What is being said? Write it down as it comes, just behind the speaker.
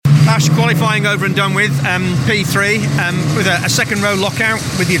Bash, qualifying over and done with, P3, with a second row lockout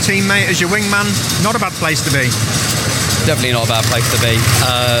with your teammate as your wingman. Not a bad place to be. Definitely not a bad place to be.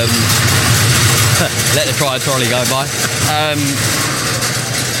 Let the trolley go by.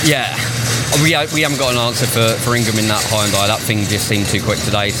 We haven't got an answer for Ingram in that Hyundai. That thing just seemed too quick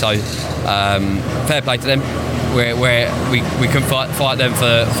today. So fair play to them. We couldn't fight them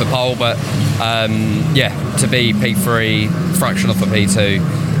for pole, but to be P3, fraction off a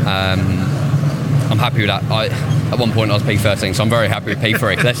P2, I'm happy with that. At one point I was P13, so I'm very happy with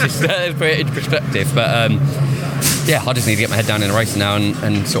P3. Let's just put it into perspective. But I just need to get my head down in the race now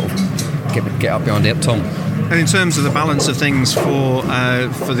and sort of get up behind it, Tom. And in terms of the balance of things for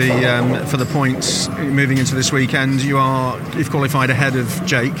the points moving into this weekend, you've qualified ahead of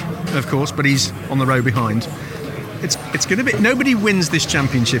Jake, of course, but he's on the row behind. It's going to be, nobody wins this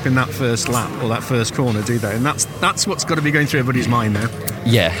championship in that first lap or that first corner, do they? And that's what's got to be going through everybody's mind now.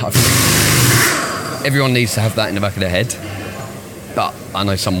 Yeah, I think everyone needs to have that in the back of their head, but I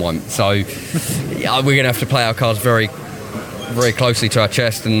know some won't. So we're going to have to play our cards very, very closely to our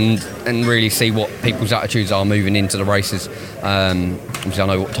chest and really see what people's attitudes are moving into the races. Obviously I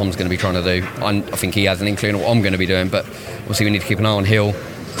know what Tom's going to be trying to do. I think he has an inkling of what I'm going to be doing, but obviously we need to keep an eye on Hill.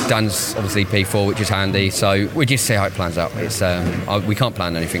 Dan's obviously P4, which is handy, so we just see how it plans out. It's we can't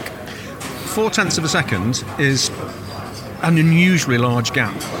plan anything. 0.4 of a second is an unusually large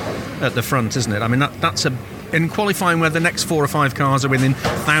gap at the front, isn't it? I mean, that's in qualifying where the next 4 or 5 cars are within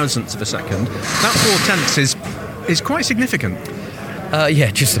thousandths of a second, that 0.4 is quite significant.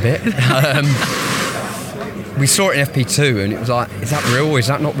 Just a bit. We saw it in FP2 and it was like, is that real or is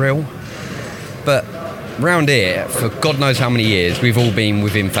that not real? But round here, for God knows how many years, we've all been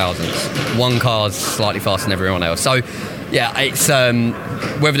within thousandths. One car's slightly faster than everyone else. So, it's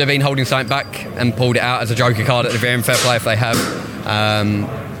whether they've been holding something back and pulled it out as a joker card at the VM, fair play if they have.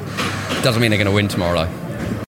 Doesn't mean they're going to win tomorrow, though.